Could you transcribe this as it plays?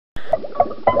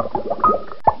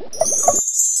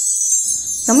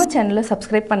நம்ம சேனலை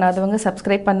சப்ஸ்கிரைப் பண்ணாதவங்க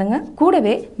சப்ஸ்கிரைப் பண்ணுங்க.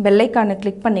 கூடவே பெல் ஐகானை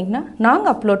கிளிக் பண்ணீங்கன்னா நாங்க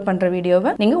அப்லோட் பண்ற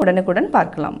வீடியோவை நீங்க உடனுக்குடன்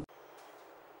பார்க்கலாம்.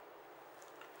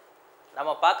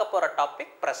 நம்ம பார்க்க போற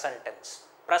டாபிக் பிரசன்ட் டென்ஸ்.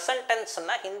 பிரசன்ட்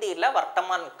டென்ஸ்னா ஹிந்தியில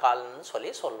வர்த்தமான் கால்னு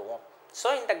சொல்லுவோம். ஸோ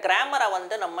இந்த கிராமரை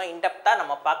வந்து நம்ம இன்டெப்த்தாக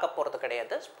நம்ம பார்க்க போகிறது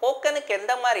கிடையாது. ஸ்போக்கனுக்கு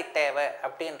எந்த மாதிரி தேவை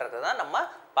அப்படின்றது தான் நம்ம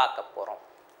பார்க்க போகிறோம்.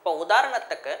 இப்போ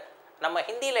உதாரணத்துக்கு நம்ம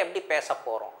ஹிந்தியில் எப்படி பேச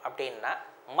போகிறோம் அப்படின்னா,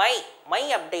 மை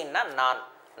அப்படின்னா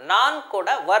நான் கூட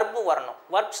வர்பு வரணும்.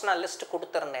 வர்ப்ஸ் நான் லிஸ்ட்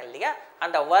கொடுத்துருந்தேன் இல்லையா,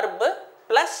 அந்த வர்பு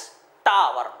ப்ளஸ் டா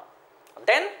வரணும்,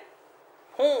 தென்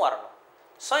ஹூம் வரணும்.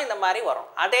 ஸோ இந்த மாதிரி வரும்.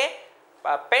 அதே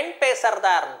பெண்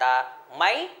பேசுகிறதா இருந்தால்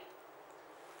மை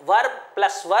வர்ப்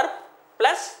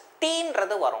ப்ளஸ்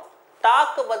டீன்றது வரும்.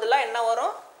 டாக்கு பதிலாக என்ன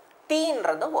வரும்,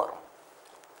 டீன்றது வரும்.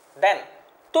 தென்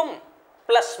தும்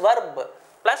ப்ளஸ் வர்ப்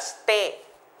ப்ளஸ் தே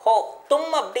ஹோ,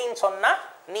 தும் அப்படின்னு சொன்னால்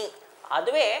நீ.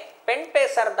 அதுவே பெண்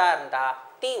பேசுகிறதா இருந்தால்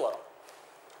தீ வரும்.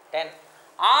 தென்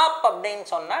ஆப் அப்படின்னு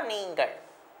சொன்னால் நீங்கள்,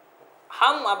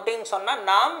 ஹம் அப்படின்னு சொன்னால்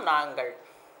நாம் நாங்கள்,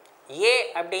 ஏ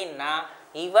அப்படின்னா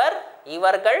இவர்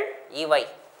இவர்கள் இவை,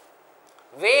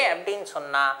 வே அப்படின்னு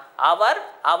சொன்னால் அவர்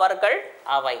அவர்கள்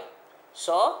அவை.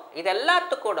 ஸோ இது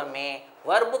எல்லாத்துக்கூடமே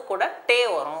வர்பு கூட டே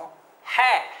வரும்.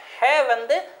 ஹே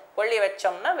வந்து கொள்ளி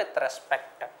வச்சோம்னா வித்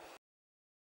ரெஸ்பெக்ட்.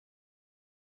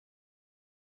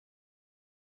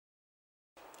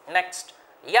 நெக்ஸ்ட்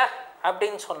யஹ்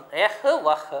அப்படின்னு சொன்ன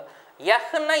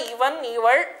யஹ்னா இவன்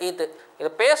இவள் இது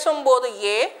பேசும்போது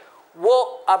ஏ ஓ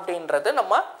அப்படின்றது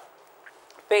நம்ம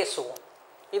பேசுவோம்.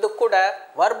 இது கூட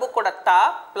வர்பு கூட தா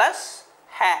ப்ளஸ்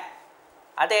ஹே.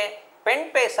 அதே பெண்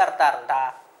பேசுறதா இருந்தா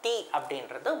டி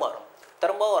அப்படின்றது வரும்.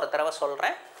 திரும்ப ஒரு தடவை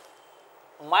சொல்கிறேன்.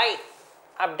 மை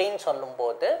அப்படின்னு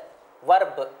சொல்லும்போது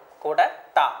வர்பு கூட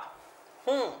தா.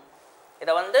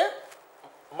 இதை வந்து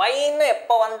மைன்னு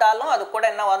எப்போ வந்தாலும் அது கூட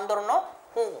என்ன வந்துடணும்,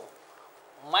 ஹூம்.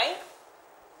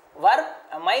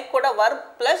 மை கூட வர்ப்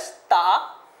ப்ளஸ் தா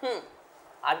ஹூம்.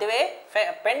 அதுவே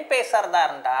பெண் பேசுறதா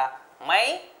இருந்தா my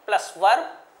plus வர்ப்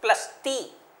plus D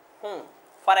whom.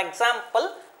 For example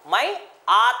my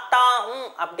ஆத்தா ஹூம்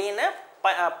அப்படின்னு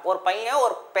ஒரு பையன்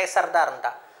ஒரு பேசுறதா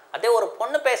இருந்தா, அதே ஒரு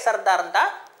பொண்ணு பேசுறதா இருந்தா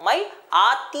மை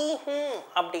ஆத்தி ஹூம்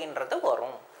அப்படின்றது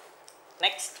வரும்.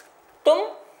 நெக்ஸ்ட் தும்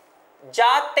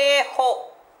ஜாத்தே ஹோ.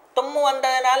 தும்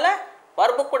வந்ததுனால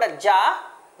வர்பு கூட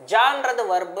ஜான்றது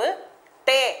வர்பு,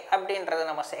 தே அப்படின்றது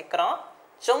நம்ம சேர்க்கிறோம்.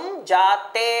 சும்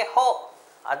ஜாத்தே ஹோ.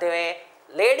 அதுவே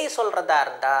லேடி சொல்றதா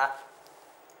இருந்தா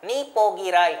நீ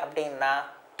போகிறாய் அப்படின்னா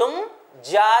தும்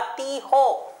ஜாத்தி ஹோ,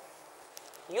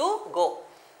 யூ கோ.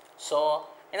 ஸோ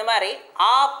இந்த மாதிரி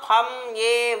ஆப் ஹம்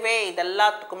ஏ வே இது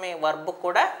எல்லாத்துக்குமே வர்பு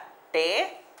கூட டே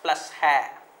ப்ளஸ் ஹே.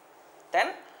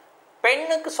 தென்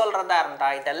பெண்ணுக்கு சொல்கிறதா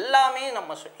இருந்தால் இதெல்லாமே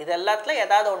நம்ம இது எல்லாத்துல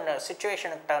ஏதாவது ஒன்று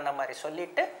சுச்சுவேஷனுக்கு தகுந்த மாதிரி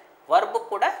சொல்லிட்டு வர்பு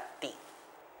கூட டி.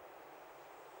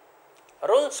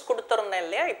 ரூல்ஸ் கொடுத்துருந்தேன்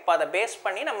இல்லையா, இப்போ அதை பேஸ்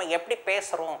பண்ணி நம்ம எப்படி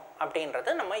பேசுகிறோம் அப்படின்றது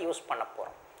நம்ம யூஸ் பண்ண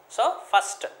போகிறோம். ஸோ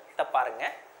ஃபஸ்ட்டு இதை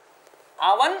பாருங்கள்.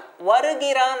 அவன்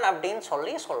வருகிறான் அப்படின்னு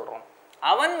சொல்கிறோம்.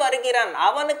 அவன் வருகிறான்,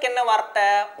 அவனுக்கு என்ன வார்த்தை,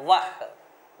 வஹ்.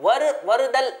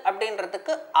 வருதல்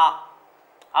அப்படின்றதுக்கு ஆ.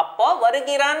 அப்போ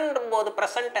வருகிறான் போது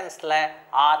ப்ரெசன்ட் டென்ஸில்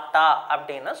ஆத்தா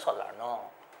அப்படின்னு சொல்லணும்,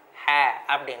 ஹே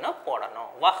அப்படின்னு போடணும்.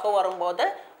 வஹ் வரும்போது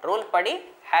ரூல் படி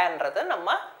ஹேன்றது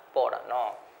நம்ம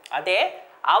போடணும். அதே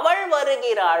அவள்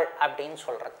வருகிறாள் அப்படின்னு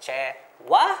சொல்றச்ச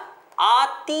வஹ்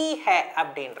ஆத்தி ஹே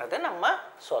அப்படின்றது நம்ம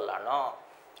சொல்லணும்.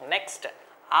 நெக்ஸ்ட்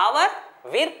அவர்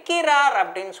விற்கிறார்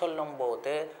அப்படின்னு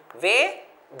சொல்லும்போது வே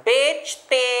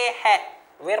பேச்தே ஹே.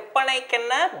 விற்பனைக்கு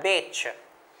என்ன, பேச்.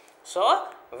 ஸோ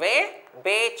வே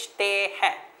பேச்தே ஹே.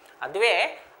 அதுவே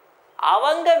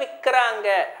அவங்க விற்கிறாங்க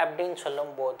அப்படின்னு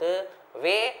சொல்லும்போது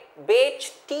வே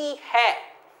பேச்தி ஹே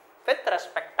வித்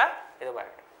ரெஸ்பெக்டா இது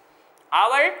வருது.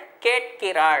 அவள்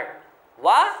கேட்கிறாள்,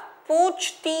 வா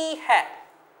பூச்தி ஹே.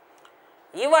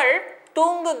 இவள்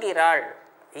தூங்குகிறாள்,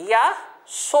 யா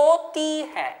சோத்தி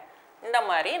ஹே. இந்த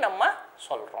மாதிரி நம்ம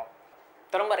சொல்கிறோம்.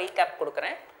 திரும்ப ரீகேப்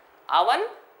கொடுக்குறேன். அவன்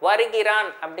வருகிறான்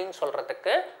அப்படின்னு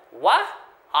சொல்கிறதுக்கு வ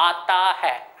ஆத்தா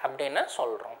ஹே அப்படின்னு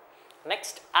சொல்கிறோம்.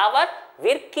 நெக்ஸ்ட் அவர்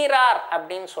விற்கிறார்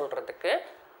அப்படின்னு சொல்கிறதுக்கு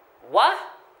வ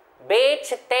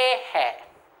பேச்தே ஹே.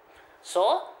 ஸோ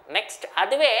நெக்ஸ்ட்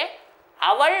அதுவே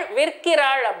அவள்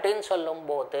விற்கிறாள் அப்படின்னு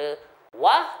சொல்லும்போது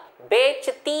வ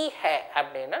பேச்தி ஹே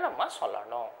அப்படின்னு நம்ம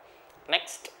சொல்லணும்.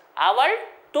 நெக்ஸ்ட் அவள்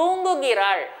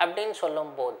தூங்குகிறாள் அப்படின்னு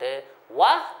சொல்லும்போது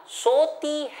வ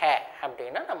சோத்தி ஹே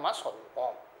அப்படின்னு நம்ம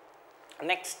சொல்லுவோம்.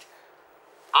 நெக்ஸ்ட்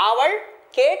அவள்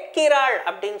கேட்கிறாள்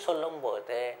அப்படின்னு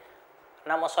சொல்லும்போது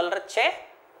நம்ம சொல்றச்சே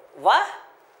வ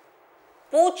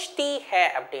பூச்தி ஹே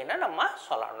அப்படின்னு நம்ம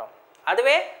சொல்லணும்.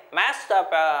 அதுவே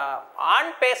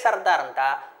ஆண் பேசுறதா இருந்தா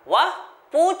வா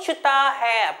பூச்சுதா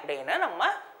ஹே அப்படின்னு நம்ம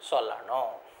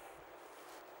சொல்லணும்.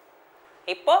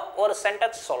 இப்போ ஒரு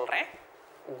சென்டென்ஸ் சொல்றேன்.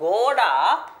 கோடா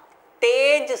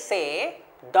தேஜ் சே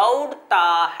दौड़ता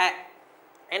है.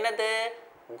 என்னது?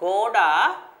 கோடா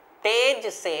तेज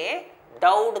से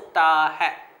दौड़ता है.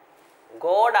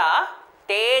 கோடா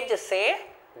तेज से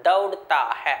दौड़ता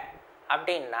है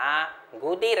அப்படின்னா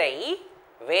குதிரை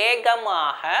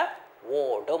வேகமாக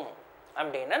ஓடும்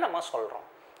அப்படின்னு நம்ம சொல்றோம்.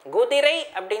 குதிரை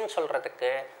அப்படின்னு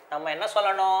சொல்றதுக்கு நம்ம என்ன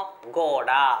சொல்லணும்?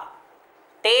 கோடா.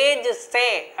 तेज से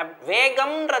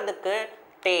வேகம்ன்றதுக்கு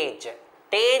तेज.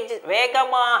 तेज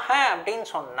வேகமாக அப்படின்னு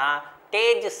சொன்னா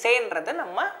तेज सेன்றது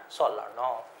நம்ம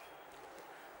சொல்லணும்.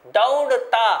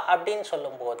 दौड़ता அப்படின்னு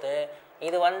சொல்லும்போது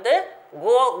இது வந்து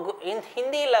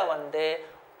ஹிந்தியில் வந்து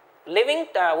லிவிங்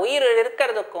உயிர்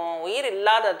இருக்கிறதுக்கும் உயிர்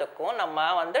இல்லாததுக்கும் நம்ம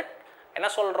வந்து என்ன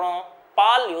சொல்கிறோம்?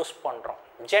 பால் யூஸ் பண்ணுறோம்.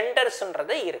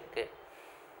 ஜெண்டர்ஸ்ன்றது இருக்குது.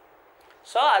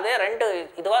 ஸோ அது ரெண்டு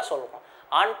இதுவாக சொல்லுவோம்.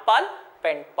 ஆண் பால்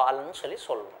பெண் பால்னு சொல்லி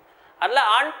சொல்லுவோம். அதில்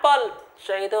ஆண் பால்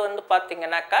இது வந்து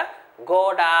பார்த்திங்கனாக்கா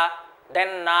கோடா,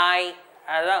 தென் நாய்,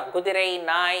 அதுதான் குதிரை,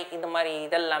 நாய், இந்த மாதிரி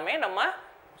இதெல்லாமே நம்ம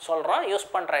சொல்கிறோம்.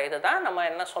 யூஸ் பண்ணுற இது தான் நம்ம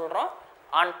என்ன சொல்கிறோம்?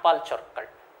 ஆண்பால் சொற்கள்.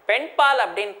 பெண்பால்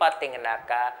அப்படின்னு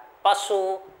பார்த்தீங்கன்னாக்கா பசு,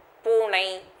 பூனை,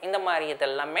 இந்த மாதிரி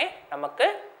இதெல்லாமே நமக்கு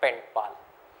பெண்பால்.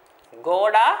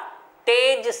 கோடா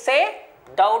தேஜ் சே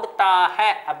தௌடதா ஹை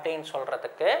அப்படின்னு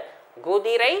சொல்கிறதுக்கு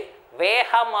குதிரை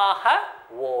வேகமாக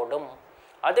ஓடும்.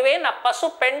 அதுவே நான் பசு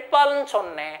பெண்பால்னு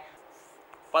சொன்னேன்.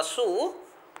 பசு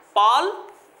பால்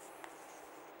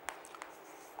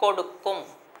கொடுக்கும்.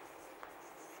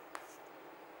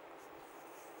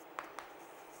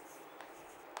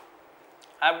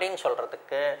 அப்படின்னு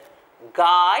சொல்றதுக்கு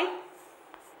गाय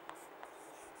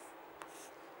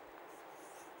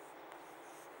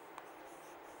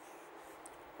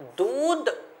दूध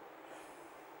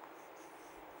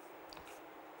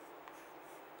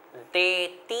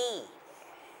देती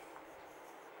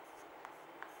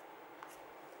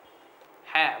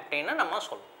है அப்படின்னு நம்ம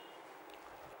சொல்லுவோம்.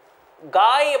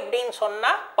 गाय அப்படின்னு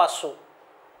சொன்னா பசு.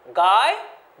 गाय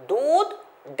दूध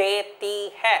देती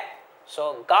है. ஸோ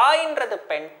காய்ன்றது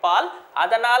பெண்பால்.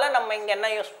 அதனால் நம்ம இங்கே என்ன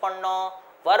யூஸ் பண்ணோம்?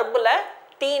 வர்பில்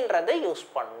தீன்றது யூஸ்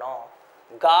பண்ணோம்.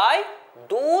 காய்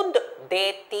தூத்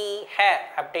தேத்தி ஹே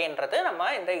அப்படின்றது நம்ம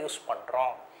இந்த யூஸ்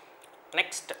பண்ணுறோம்.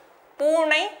 நெக்ஸ்ட்,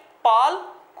 பூனை பால்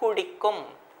குடிக்கும்.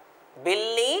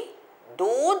 பில்லி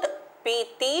தூத்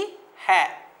பீத்தி ஹே.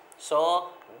 ஸோ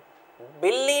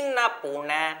பில்லின்னா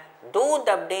பூனை, தூத்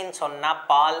அப்படின்னு சொன்னால்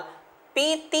பால்,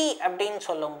 பீத்தி அப்படின்னு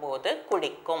சொல்லும்போது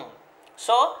குடிக்கும்.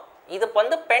 ஸோ இது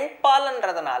வந்து பெண்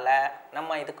பால்ன்றதுனால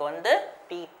நம்ம இதுக்கு வந்து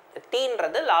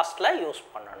தீன்றது லாஸ்ட்டில் யூஸ்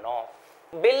பண்ணணும்.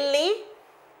 பில்லி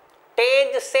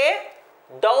தேஜ் சே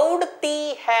தௌடதி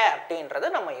ஹை அப்படின்றது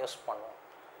நம்ம யூஸ் பண்ணுவோம்.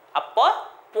 அப்போ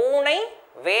பூனை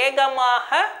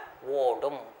வேகமாக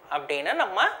ஓடும் அப்படின்னு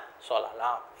நம்ம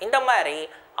சொல்லலாம். இந்த மாதிரி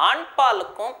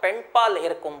ஆண்பாலுக்கும் பெண்பால்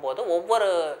இருக்கும்போது ஒவ்வொரு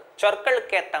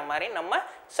சொற்களுக்கு ஏற்ற மாதிரி நம்ம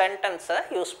சென்டென்ஸை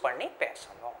யூஸ் பண்ணி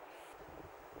பேசணும்.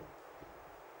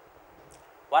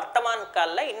 வர்த்தமான்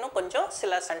காலில் இன்னும் கொஞ்சம்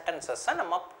சில சென்டென்சஸை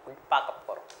நம்ம பார்க்க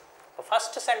போகிறோம்.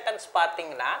 ஃபர்ஸ்ட் சென்டென்ஸ்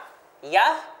பார்த்தீங்கன்னா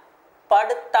யஹ்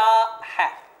படுத்தா ஹை.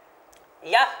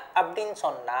 யஹ் அப்படின்னு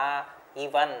சொன்னால்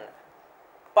இவன்,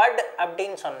 பட்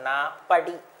அப்படின்னு சொன்னால்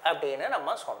படி அப்படின்னு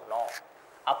நம்ம சொன்னோம்.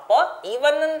 அப்போ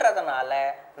இவன்ன்றதுனால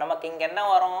நமக்கு இங்கே என்ன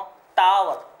வரும்?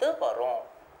 தாவத்து வரும்,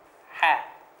 ஹே.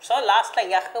 ஸோ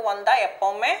லாஸ்ட்டில் யஹ் வந்தால்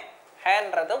எப்போவுமே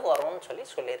ஹேன்றது வரும்னு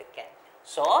சொல்லியிருக்கேன்.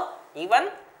 ஸோ இவன்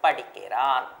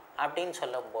படிக்கிறான் அப்படின்னு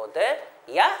சொல்லும்போது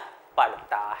யஹ்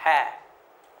படுத்தா ஹை.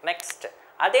 நெக்ஸ்ட்,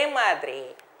 அதே மாதிரி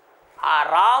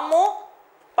ராமு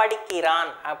படிக்கிறான்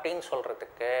அப்படின்னு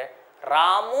சொல்கிறதுக்கு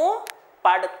ராமு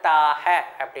படுத்தா ஹை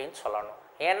அப்படின்னு சொல்லணும்.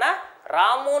 ஏன்னா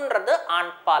ராமுன்றது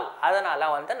ஆண்பால்.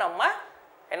 அதனால் வந்து நம்ம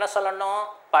என்ன சொல்லணும்?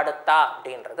 படுத்தா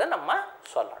அப்படின்றது நம்ம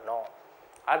சொல்லணும்.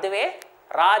 அதுவே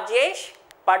ராஜேஷ்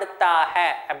படுத்தா ஹை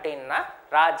அப்படின்னா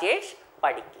ராஜேஷ்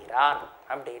படிக்கிறான்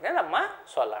அப்படின்னு நம்ம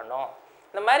சொல்லணும்.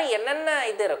 இந்த மாதிரி என்னென்ன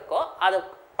இது இருக்கோ அது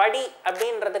படி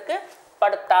அப்படின்றதுக்கு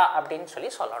படுத்தா அப்படின்னு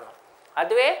சொல்லணும்.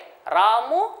 அதுவே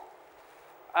ராமு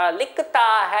லிக்தா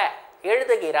ஹை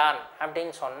எழுதுகிறான்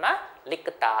அப்படின்னு சொன்னால்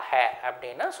லிக்தா ஹை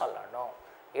அப்படின்னு சொல்லணும்.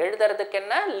 எழுதுறதுக்கு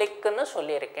என்ன லிக்குன்னு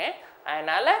சொல்லியிருக்கேன்,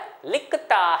 அதனால்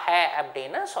லிக்தா ஹை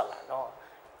அப்படின்னு சொல்லணும்.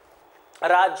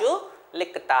 Raju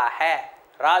லிக்தா high,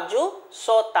 Raju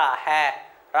சோதா high,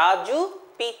 Raju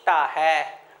பீத்தா high,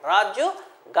 Raju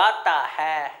காத்தா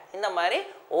ஹை. இந்த மாதிரி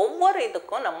ஒவ்வொரு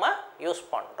இதுக்கும் நம்ம யூஸ்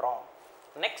பண்ணுறோம்.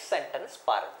 நெக்ஸ்ட் சென்டென்ஸ்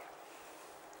பாருங்க.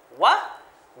 வஹ்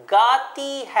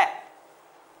காத்தி ஹை.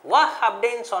 வஹ்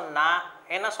அப்படின்னு சொன்னால்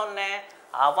என்ன சொன்னேன்?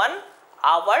 அவன்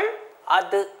அவள்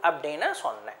அது அப்படின்னு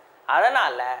சொன்னேன்.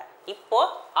 அதனால இப்போ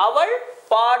அவள்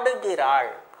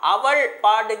பாடுகிறாள், அவள்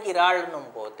பாடுகிறாள்னும்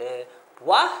போது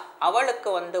வ அவளுக்கு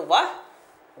வந்து வ,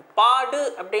 பாடு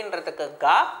அப்படின்றதுக்கு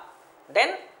கா,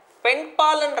 தென்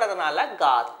பெண்பால்ன்றதுனால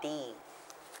காத்தி,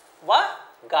 வ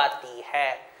காத்தி ஹை.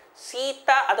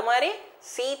 சீதா அது மாதிரி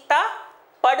சீதா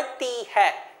படுத்தி ஹை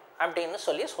அப்படின்னு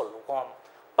சொல்லி சொல்லுவோம்.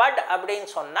 பட் அப்படின்னு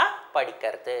சொன்னா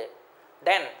படிக்கிறது.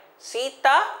 தென்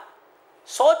சீதா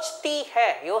சோச்தி ஹை,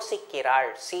 யோசிக்கிறாள்.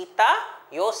 சீதா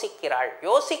யோசிக்கிறாள்.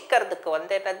 யோசிக்கிறதுக்கு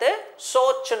வந்து என்னது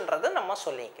சோச்சுன்றது நம்ம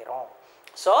சொல்லிக்கிறோம்.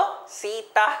 ஸோ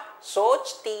சீதா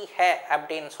சோச்தி ஹை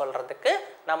அப்படின்னு சொல்றதுக்கு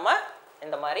நம்ம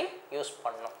இந்த மாதிரி யூஸ்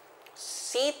பண்ணோம்.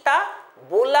 சீதா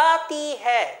புலாத்தி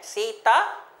ஹை, சீதா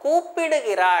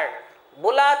கூப்பிடுகிறாள்.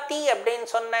 புலாத்தி அப்படின்னு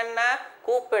சொன்னா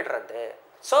கூப்பிடுறது.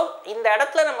 ஸோ இந்த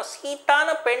இடத்துல நம்ம சீதான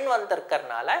பெண்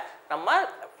வந்திருக்கிறதுனால நம்ம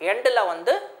எண்டில்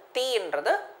வந்து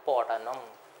தீன்றது போடணும்.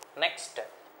 Next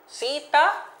Sita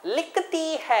லிக்தி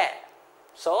high.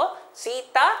 So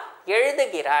Sita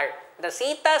எழுதுகிறாள். இந்த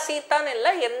சீதா சீதான்னு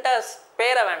இல்லை, எந்த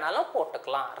பேரை வேணாலும்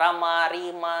போட்டுக்கலாம். ரமா,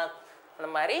 ரீமா, அந்த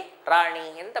மாதிரி ராணி,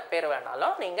 எந்த பேர்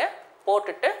வேணாலும் நீங்கள்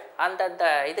போட்டுட்டு அந்தந்த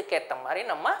இதுக்கேற்ற மாதிரி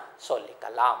நம்ம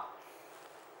சொல்லிக்கலாம்.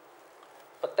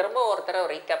 இப்போ திரும்ப ஒரு தடவை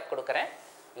ரீகேப் கொடுக்குறேன்.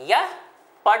 ய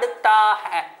படுத்தா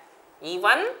ஹை,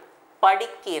 இவன்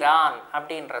படிக்கிறான்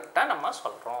அப்படின்றது தான் நம்ம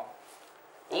சொல்கிறோம்.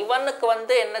 இவனுக்கு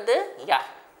வந்து என்னது ய,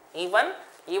 இவன்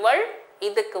இவள்,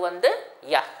 இதுக்கு வந்து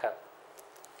யஹ்.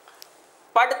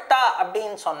 படுத்தா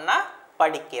அப்படின்னு சொன்னால்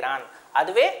படிக்கிறான்.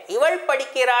 அதுவே இவள்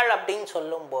படிக்கிறாள் அப்படின்னு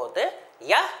சொல்லும்போது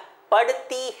ய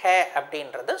படுத்தி ஹை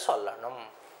அப்படின்றது சொல்லணும்.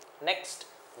 நெக்ஸ்ட்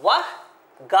வ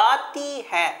காத்தி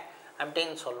ஹை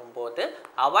அப்படின்னு சொல்லும்போது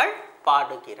அவள்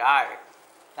பாடுகிறாள்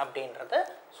அப்படின்றது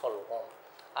சொல்லுவோம்.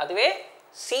 அதுவே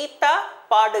சீதா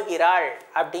பாடுகிறாள்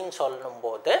அப்படின்னு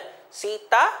சொல்லும்போது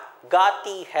சீதா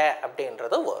காத்தி ஹை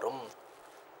அப்படின்றது வரும்.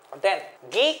 தென்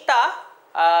கீதா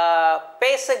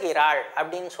பேசுகிறாள்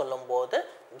அப்படின்னு சொல்லும்போது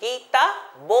கீதா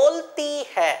போல்தி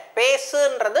ஹை,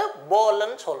 பேசுன்றது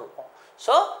போல்னு சொல்லுவோம்.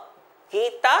 ஸோ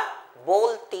கீதா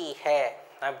போல்தி ஹை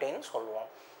அப்படின்னு சொல்லுவோம்.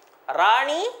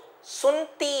 ராணி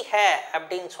சுன்தி ஹை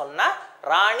அப்படின்னு சொன்னால்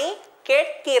ராணி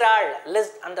கேட்கிறாள்.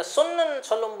 அந்த சுன்னு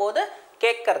சொல்லும்போது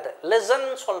கேட்கறது, லிசன்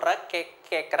சொல்கிற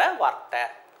கேட்குற வார்த்தை.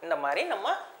 இந்த மாதிரி நம்ம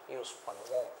யூஸ்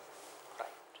பண்ணுவோம்.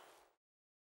 ரைட்.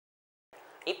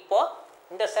 இப்போ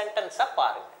இந்த சென்டென்ஸை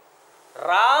பாருங்க.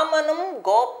 ராமனும்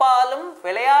கோபாலும்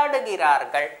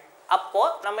விளையாடுகிறார்கள். அப்போ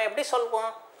நம்ம எப்படி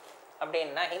சொல்வோம்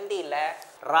அப்படின்னா ஹிந்தியில்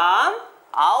ராம்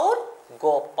और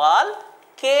கோபால்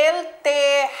खेलते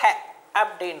हैं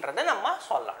அப்படின்றது நம்ம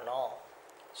சொல்லணும்.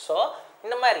 ஸோ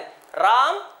இந்த மாதிரி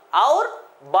ராம் और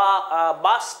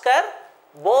பாஸ்கர்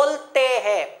போல்தே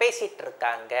ஹே, பேசிட்டு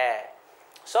இருக்காங்க.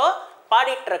 ஸோ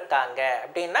பாடிட்டு இருக்காங்க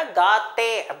அப்படின்னா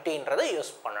காத்தே அப்படின்றது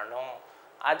யூஸ் பண்ணணும்.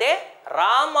 அதே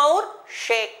ராம் और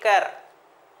शेखर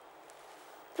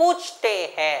पूछते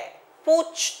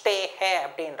हैं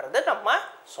அப்படின்றது நம்ம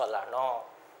சொல்லணும்.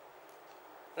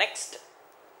 நெக்ஸ்ட்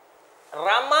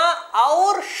रमा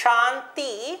और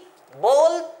शांति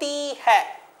बोलती है.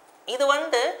 இது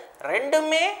வந்து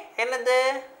ரெண்டுமே என்னது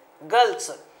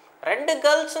கேர்ள்ஸ். ரெண்டு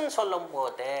கேர்ள்ஸ்ன்னு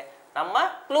சொல்லும்போது நம்ம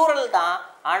ப்ளூரல் தான்,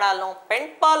 ஆனாலும்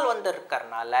பெண்பால் வந்து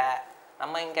இருக்கிறனால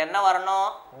நம்ம இங்கே என்ன வரணும்,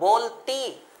 போல்தி,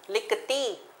 லிக்தி,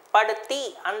 படுத்தி,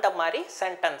 அந்த மாதிரி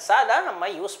சென்டென்ஸாக தான் நம்ம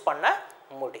யூஸ் பண்ண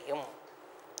முடியும்.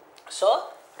 ஸோ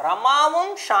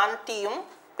ரமாவும் சாந்தியும்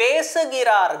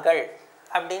பேசுகிறார்கள்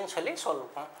அப்படின்னு சொல்லி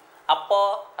சொல்லுவோம்.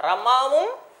 அப்போது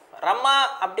ரமாவும், ரமா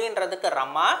அப்படின்றதுக்கு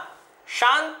ரமா,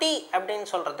 சாந்தி அப்படின்னு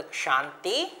சொல்கிறதுக்கு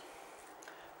சாந்தி,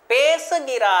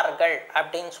 பேசுகிறார்கள்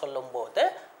அப்படின்னு சொல்லும்போது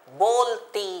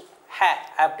போல்தி ஹை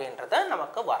அப்படின்றது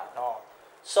நமக்கு வரணும்.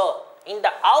 ஸோ இந்த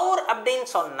அவுர் அப்படின்னு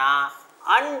சொன்னால்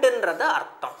அண்டுன்றது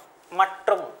அர்த்தம்.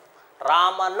 மற்றும்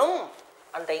ராமனும்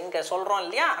அந்த இங்கே சொல்கிறோம்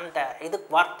இல்லையா, அந்த இது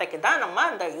வார்த்தைக்கு தான் நம்ம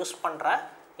அந்த யூஸ் பண்ணுற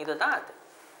இதுதான் அது.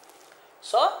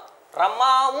 ஸோ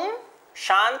ரமாவும்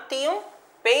சாந்தியும்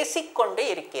பேசிக்கொண்டு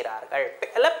இருக்கிறார்கள்,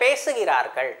 இல்லை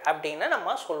பேசுகிறார்கள் அப்படின்னு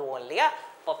நம்ம சொல்லுவோம் இல்லையா.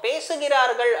 இப்போ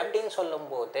பேசுகிறார்கள் அப்படின்னு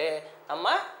சொல்லும்போது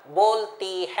நம்ம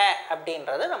போல்தி ஹை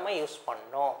அப்படின்றத நம்ம யூஸ்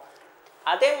பண்ணோம்.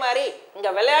 அதே மாதிரி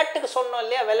இங்கே விளையாட்டுக்கு சொன்னோம்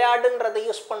இல்லையா, விளையாடுன்றது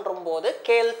யூஸ் பண்ணும்போது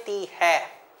கேல்தி ஹை,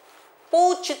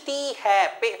 பூச்தி ஹை,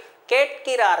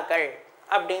 கேட்கிறார்கள்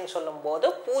அப்படின்னு சொல்லும்போது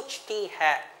பூச்தி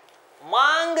ஹை,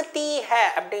 மாங்கதி ஹை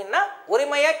அப்படின்னா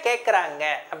உரிமையாக கேட்குறாங்க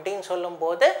அப்படின்னு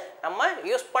சொல்லும்போது நம்ம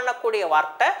யூஸ் பண்ணக்கூடிய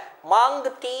வார்த்தை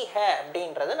மாங்கதி ஹை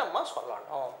அப்படின்றது நம்ம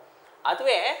சொல்லணும்.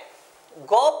 அதுவே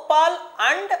கோபால்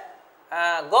அண்ட்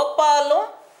கோபாலும்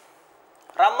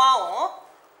ரமாவும்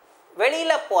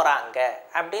வெளியில் போகிறாங்க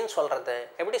அப்படின்னு சொல்கிறது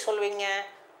எப்படி சொல்வீங்க,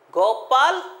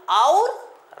 गोपाल और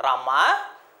रमा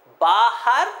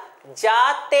बाहर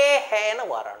जाते हैं नु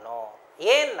வரணும்.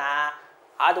 ஏன்னா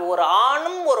அது ஒரு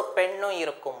ஆணும் ஒரு பெண்ணும்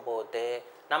இருக்கும்போது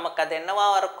நமக்கு அது என்னவா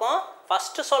இருக்கும்?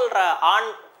 ஃபர்ஸ்ட் சொல்ற ஆண்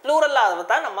ப்ளூரலாக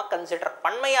தான் நம்ம கன்சிடர்,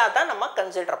 பன்மையாக தான் நம்ம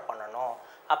கன்சிடர் பண்ணணும்.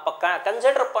 அப்போ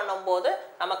கன்சிடர் பண்ணும்போது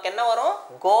நமக்கு என்ன வரும்?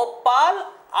 கோபால்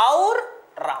और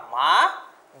रमा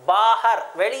பாஹர்,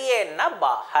 வெளியேன்னா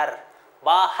பாஹர்,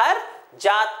 பாஹர்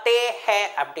ஜாத்தே ஹே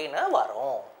அப்படின்னு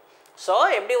வரும். ஸோ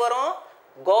எப்படி வரும்?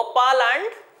 கோபால்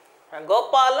அண்ட்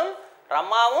கோபாலும்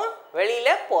ரமாவும் வெளியில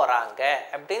போறாங்க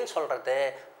அப்படின்னு சொல்றது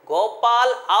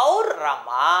கோபால் और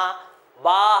रमा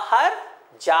பாஹர்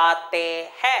ஜாத்தே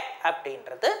ஹே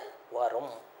அப்படின்றது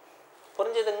வரும்.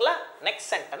 புரிஞ்சுதுங்களா?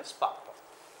 நெக்ஸ்ட் சென்டென்ஸ் பார்ப்போம்.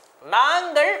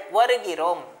 நாங்கள்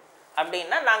வருகிறோம்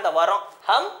அப்படின்னா நாங்க வரோம்,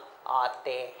 ஹம்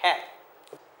ஆத்தே ஹே.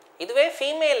 இதுவே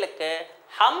ஃபீமேலுக்கு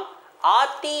ஹம்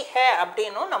ஆத்தி ஹே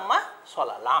அப்படின்னு நம்ம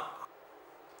சொல்லலாம்.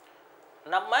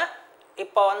 நம்ம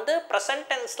இப்போ வந்து ப்ரெசன்ட்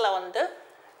டென்ஸில் வந்து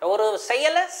ஒரு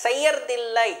செயலை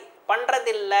செய்யறதில்லை,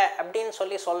 பண்ணுறதில்லை அப்படின்னு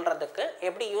சொல்கிறதுக்கு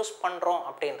எப்படி யூஸ் பண்ணுறோம்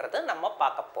அப்படின்றது நம்ம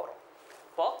பார்க்க போகிறோம்.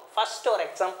 இப்போது ஃபஸ்ட் ஒரு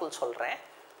எக்ஸாம்பிள் சொல்கிறேன்.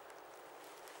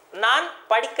 நான்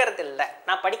படிக்கிறதில்லை,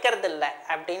 நான் படிக்கிறதில்லை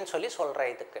அப்படின்னு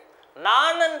சொல்கிறேன். இதுக்கு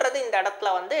நான்ன்றது இந்த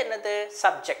இடத்துல வந்து என்னது?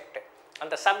 சப்ஜெக்ட்.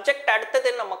 அந்த சப்ஜெக்ட் அடுத்தது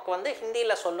நமக்கு வந்து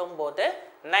ஹிந்தியில் சொல்லும்போது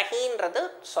நஹின்றது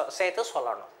சேர்த்து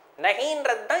சொல்லணும்.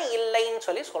 நஹின்றது தான் இல்லைன்னு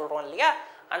சொல்கிறோம் இல்லையா?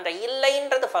 அந்த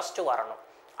இல்லைன்றது ஃபஸ்ட்டு வரணும்.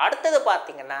 அடுத்தது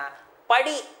பார்த்தீங்கன்னா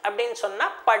படி அப்படின்னு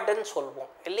சொன்னால் படுன்னு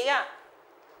சொல்வோம் இல்லையா?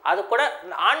 அது கூட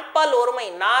ஆண்பால் ஒருமை,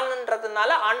 நான்ன்றதுனால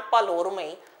ஆண்பால் ஒருமை,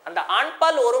 அந்த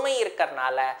ஆண்பால் ஒருமை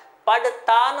இருக்கிறதுனால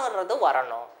படுத்தான்றது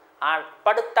வரணும்.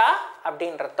 படுத்தா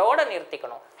அப்படின்றதோட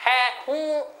நிறுத்திக்கணும். ஹே, ஹூ,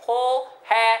 ஹோ,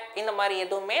 ஹே இந்த மாதிரி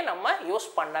எதுவுமே நம்ம யூஸ்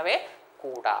பண்ணவே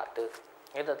கூடாது.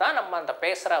 இதுதான் நம்ம அந்த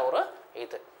பேசுகிற ஒரு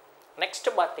இது. நெக்ஸ்ட்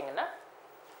பார்த்தீங்கன்னா,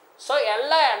 ஸோ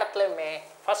எல்லா இடத்துலையுமே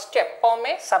ஃபஸ்ட்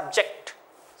எப்போவுமே சப்ஜெக்ட்,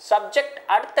 சப்ஜெக்ட்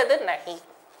அடுத்தது நஹி,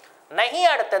 நஹி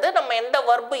அடுத்தது நம்ம எந்த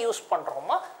வர்பு யூஸ்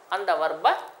பண்ணுறோமோ அந்த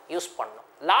வர்பை யூஸ் பண்ணணும்.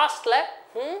 லாஸ்ட்டில்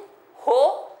ஹூம், ஹோ,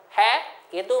 ஹே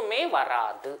எதுவுமே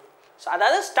வராது. ஸோ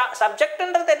அதாவது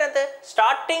சப்ஜெக்ட்ன்றது என்னது?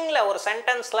 ஸ்டார்டிங்கில் ஒரு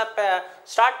சென்டென்ஸில் இப்போ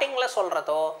ஸ்டார்டிங்கில்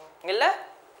சொல்கிறதோ இல்லை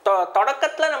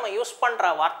தொடக்கத்தில் நம்ம யூஸ் பண்ணுற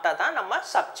வார்த்தை தான் நம்ம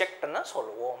சப்ஜெக்ட்னு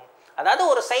சொல்லுவோம். அதாவது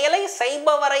ஒரு செயலை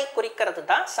செய்பவரை குறிக்கிறது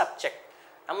தான் சப்ஜெக்ட்.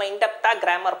 நம்ம இன்டெப்த்தாக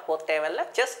கிராமர் போ தேவையில்லை,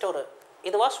 ஜஸ்ட் ஒரு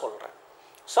இதுவாக சொல்கிறேன்.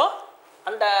 ஸோ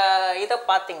அந்த இதை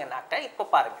பார்த்தீங்கன்னாக்க இப்போ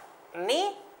பாருங்கள், நீ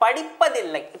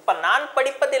படிப்பதில்லை. இப்போ நான்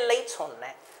படிப்பதில்லை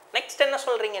சொன்னேன். நெக்ஸ்ட் என்ன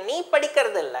சொல்கிறீங்க? நீ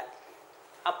படிக்கிறது இல்லை.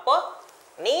 அப்போ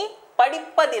நீ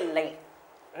படிப்பதில்லை.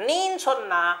 நீன்னு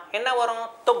சொன்னால் என்ன வரும்?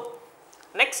 தும்.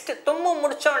 நெக்ஸ்ட் தும்மு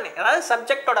முடிச்ச உடனே, அதாவது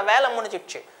சப்ஜெக்டோட வேலை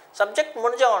முடிஞ்சிடுச்சு. சப்ஜெக்ட்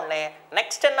முடிஞ்ச உடனே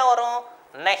நெக்ஸ்ட் என்ன வரும்?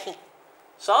 நஹி.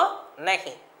 ஸோ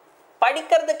நஹி.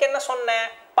 படிக்கிறதுக்கு என்ன சொன்னேன்?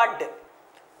 படு.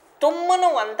 தும்முன்னு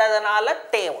வந்ததுனால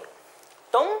தே வரும்.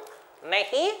 தும்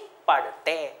நஹி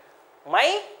படுத்தே. மை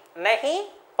நஹி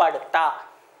படுத்தா.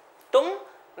 தும்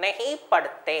நஹி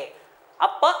படுத்தே.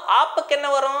 அப்போ ஆப்புக்கு என்ன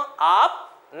வரும்? ஆப்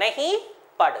நஹி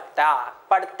படுத்தா,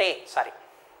 படுத்தே, சாரி.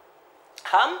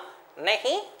 ஹம்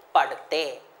நஹி படுத்தே,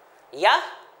 யஹ்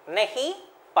நஹி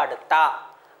படுத்தா.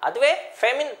 அதுவே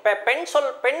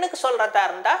பெண்ணுக்கு சொல்றதா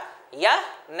இருந்தா யஹ்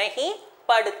நஹி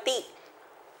படுத்தி.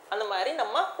 அந்த மாதிரி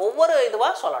நம்ம ஒவ்வொரு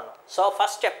இதுவாக சொல்லணும். ஸோ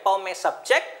ஃபர்ஸ்ட் எப்போவுமே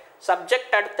சப்ஜெக்ட்,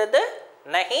 சப்ஜெக்ட் அடுத்தது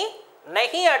நஹி,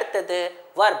 நஹி அடுத்தது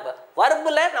வர்ப்.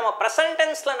 வர்பில் நம்ம ப்ரெசன்ட்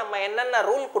டென்ஸில் நம்ம என்னென்ன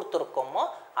ரூல் கொடுத்துருக்கோமோ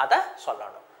அதை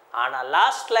சொல்லணும். ஆனால்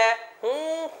லாஸ்ட்டில்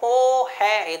ஹூம், ஹோ,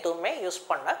 ஹே எதுவுமே யூஸ்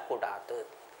பண்ணக்கூடாது.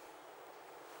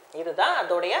 இதுதான்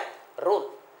அதோடைய ரூல்.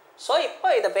 ஸோ இப்போ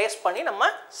இதை பேஸ் பண்ணி நம்ம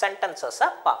சென்டென்சஸை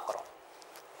பார்க்குறோம்.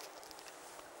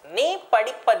 நீ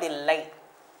படிப்பதில்லை.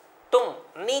 தும்,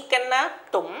 நீக்கென்ன?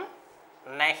 தும்.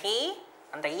 நஹி,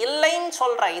 அந்த இல்லைன்னு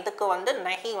சொல்கிற இதுக்கு வந்து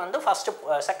நஹி வந்து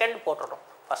first second போட்டுடும்.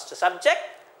 First subject,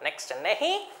 next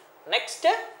நஹி,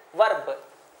 நெக்ஸ்ட்டு வர்பு.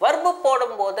 வர்பு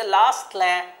போடும்போது லாஸ்ட்டில்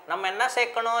நம்ம என்ன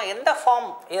சேர்க்கணும்? எந்த ஃபார்ம்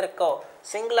இருக்கோ,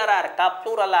 சிங்குலராக இருக்கா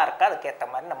ப்ளூரலாக இருக்கா, அதுக்கேற்ற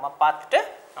மாதிரி நம்ம பார்த்துட்டு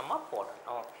நம்ம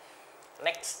போடணும்.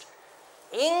 நெக்ஸ்ட்,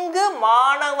 இங்கு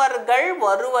மாணவர்கள்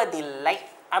வருவதில்லை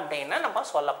அப்படின்னு நம்ம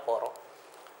சொல்ல போகிறோம்.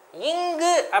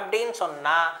 இங்கு அப்படின்னு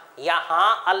சொன்னால் யஹா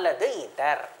அல்லது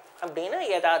இதர் அப்படின்னு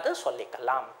ஏதாவது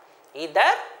சொல்லிக்கலாம்.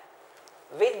 இதர்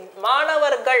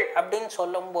மாணவர்கள் அப்படின்னு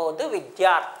சொல்லும்போது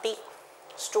வித்யார்த்தி,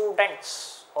 ஸ்டூடெண்ட்ஸ்.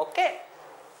 ஓகே,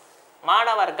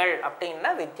 மாணவர்கள் அப்படின்னா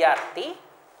வித்யார்த்தி.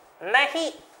 நஹி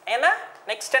ஏன்னா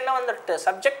நெக்ஸ்ட் என்ன வந்துடுது?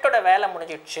 சப்ஜெக்டோட வேலை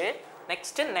முடிஞ்சிடுச்சு.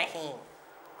 நெக்ஸ்ட்டு நஹி.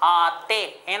 ஆத்தே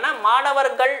ஏன்னா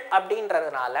மாணவர்கள்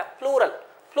அப்படின்றதுனால ப்ளூரல்,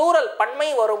 ப்ளூரல் பன்மை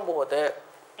வரும்போது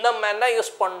நம்ம என்ன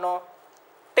யூஸ் பண்ணணும்?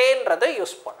 தேன்றதை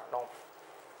யூஸ் பண்ணணும்.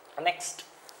 நெக்ஸ்ட்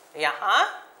யஹா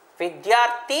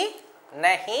வித்யார்த்தி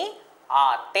நஹி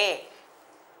ஆத்தே.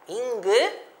 இங்கு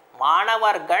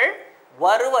மாணவர்கள்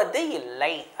வருவது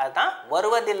இல்லை. அதுதான்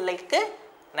வருவதில்லைக்கு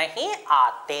நஹி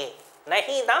ஆத்தே.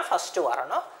 நஹி தான் ஃபர்ஸ்ட்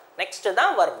வரணும், நெக்ஸ்ட்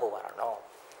தான் வர்பு வரணும்.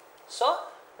 ஸோ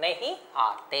நஹி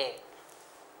ஆத்தே.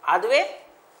 அதுவே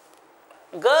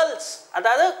கேர்ள்ஸ்,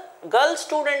 அதாவது கேர்ள்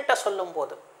ஸ்டூடெண்ட்டை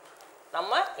சொல்லும்போது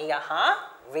நம்ம யஹா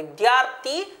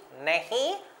வித்யார்த்தி நஹி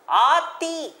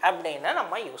ஆத்தி அப்படின்னு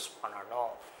நம்ம யூஸ்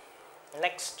பண்ணணும்.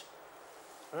 நெக்ஸ்ட்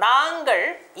நாங்கள்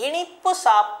இனிப்பு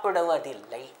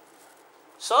சாப்பிடுவதில்லை.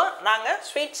 ஸோ நாங்கள்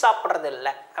ஸ்வீட்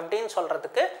சாப்பிட்றதில்லை அப்படின்னு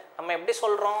சொல்கிறதுக்கு நம்ம எப்படி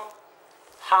சொல்கிறோம்?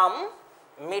 ஹம்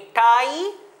மிட்டாய்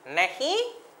நஹி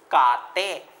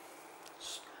காத்தே.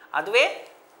 அதுவே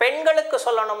பெண்களுக்கு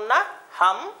சொல்லணும்னா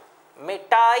ஹம்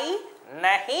மிட்டாய்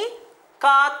நஹி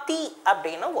காத்தி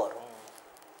அப்படின்னு வரும்.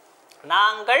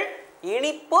 நாங்கள்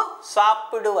இனிப்பு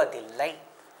சாப்பிடுவதில்லை.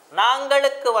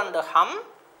 நாங்களுக்கு வந்து ஹம்,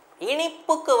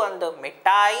 இனிப்புக்கு வந்து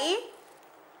மிட்டாய்,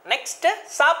 நெக்ஸ்ட்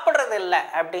சாப்பிட்றதில்லை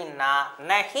அப்படின்னா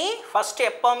நஹி. ஃபர்ஸ்ட்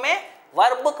எப்போவுமே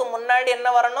வர்புக்கு முன்னாடி என்ன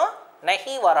வரணும்?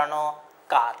 நஹி வரணும்,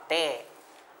 காத்தே.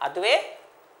 அதுவே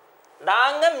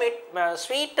நாங்கள்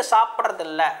ஸ்வீட்டு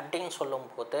சாப்பிட்றதில்லை அப்படின்னு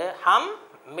சொல்லும்போது ஹம்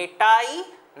மிட்டாய்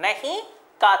நஹி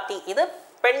காத்தி. இது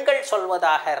பெண்கள்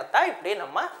சொல்வதாக இருந்தால் இப்படி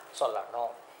நம்ம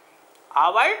சொல்லணும்.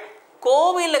 அவள்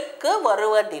கோவிலுக்கு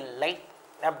வருவதில்லை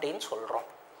அப்படின்னு சொல்கிறோம்.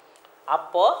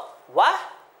 அப்போ வ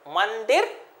மந்திர்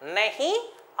நஹி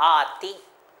ஆத்தி.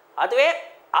 அதுவே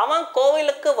அவன்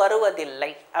கோவிலுக்கு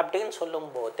வருவதில்லை அப்படின்னு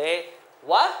சொல்லும்போது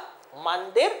வ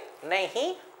மந்திர் நஹி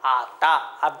ஆத்தா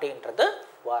அப்படின்றது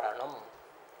வரணும்.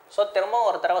 ஸோ திரும்ப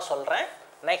ஒரு தடவை சொல்கிறேன்,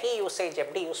 நஹி யூசேஜ்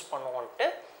எப்படி யூஸ் பண்ணுவோன்ட்டு.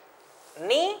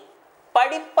 நீ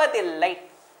படிப்பதில்லை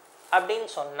அப்படின்னு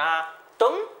சொன்னால்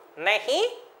தும் நஹி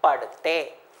படுத்தே.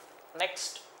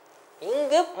 நெக்ஸ்ட்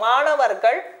இங்கு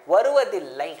மாணவர்கள்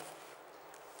வருவதில்லை.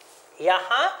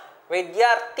 யஹா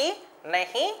வித்யார்த்தி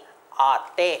நஹி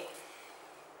ஆத்தே.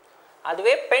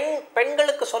 அதுவே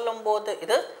பெண்களுக்கு சொல்லும்போது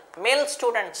இது மேல்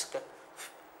ஸ்டூடெண்ட்ஸ்க்கு.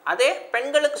 அதே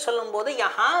பெண்களுக்கு சொல்லும்போது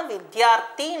யஹா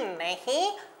வித்யார்த்தி நஹி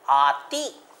ஆத்தி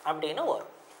அப்படின்னு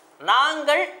வரும்.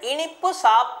 நாங்கள் இனிப்பு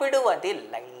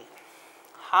சாப்பிடுவதில்லை.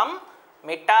 ஹம்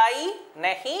மிட்டாய்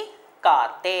நஹி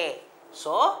காத்தே.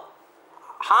 ஸோ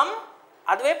ஹம்,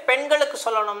 அதுவே பெண்களுக்கு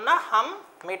சொல்லணும்னா ஹம்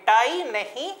மிட்டாய்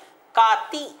நஹி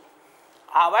காத்தி.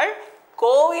 அவள்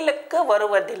கோவிலுக்கு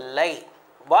வருவதில்லை.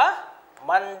 வ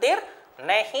மந்திர்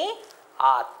நஹி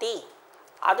ஆத்தி.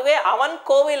 அதுவே அவன்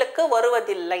கோவிலுக்கு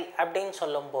வருவதில்லை அப்படின்னு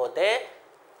சொல்லும்போது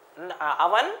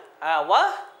அவன் வ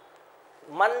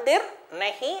மந்திர்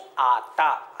நஹி ஆத்தா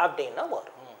அப்படின்னு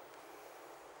வரும்.